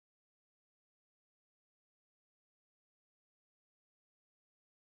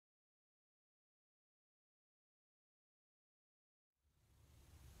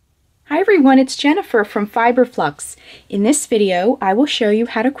Hi everyone, it's Jennifer from Fiberflux. In this video, I will show you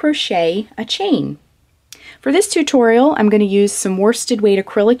how to crochet a chain. For this tutorial, I'm going to use some worsted weight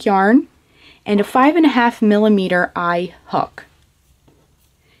acrylic yarn and a 5.5mm eye hook.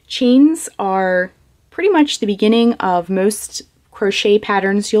 Chains are pretty much the beginning of most crochet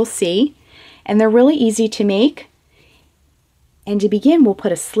patterns you'll see, and they're really easy to make. And to begin, we'll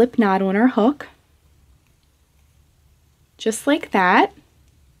put a slip knot on our hook, just like that.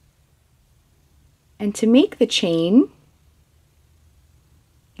 And to make the chain,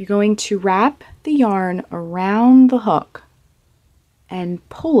 you're going to wrap the yarn around the hook and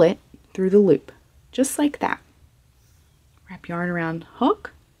pull it through the loop, just like that. Wrap yarn around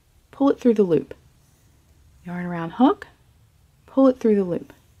hook, pull it through the loop. Yarn around hook, pull it through the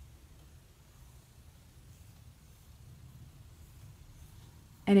loop.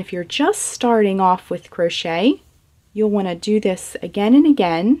 And if you're just starting off with crochet, you'll want to do this again and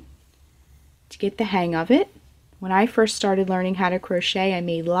again to get the hang of it. When I first started learning how to crochet, I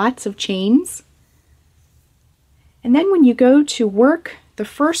made lots of chains. And then when you go to work the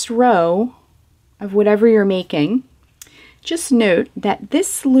first row of whatever you're making, just note that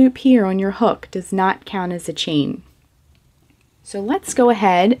this loop here on your hook does not count as a chain. So let's go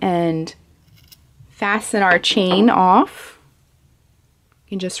ahead and fasten our chain off. You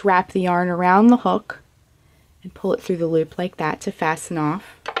can just wrap the yarn around the hook and pull it through the loop like that to fasten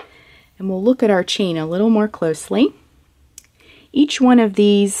off. And we'll look at our chain a little more closely. Each one of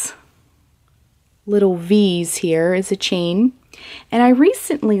these little V's here is a chain, and I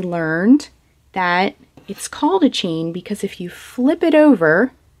recently learned that it's called a chain because if you flip it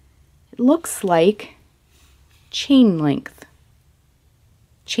over, it looks like chain link,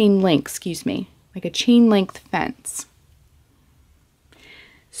 excuse me, like a chain length fence.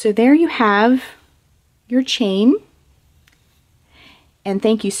 So there you have your chain. And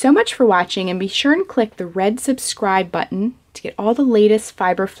thank you so much for watching, and be sure and click the red subscribe button to get all the latest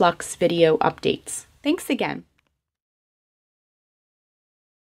Fiberflux video updates. Thanks again.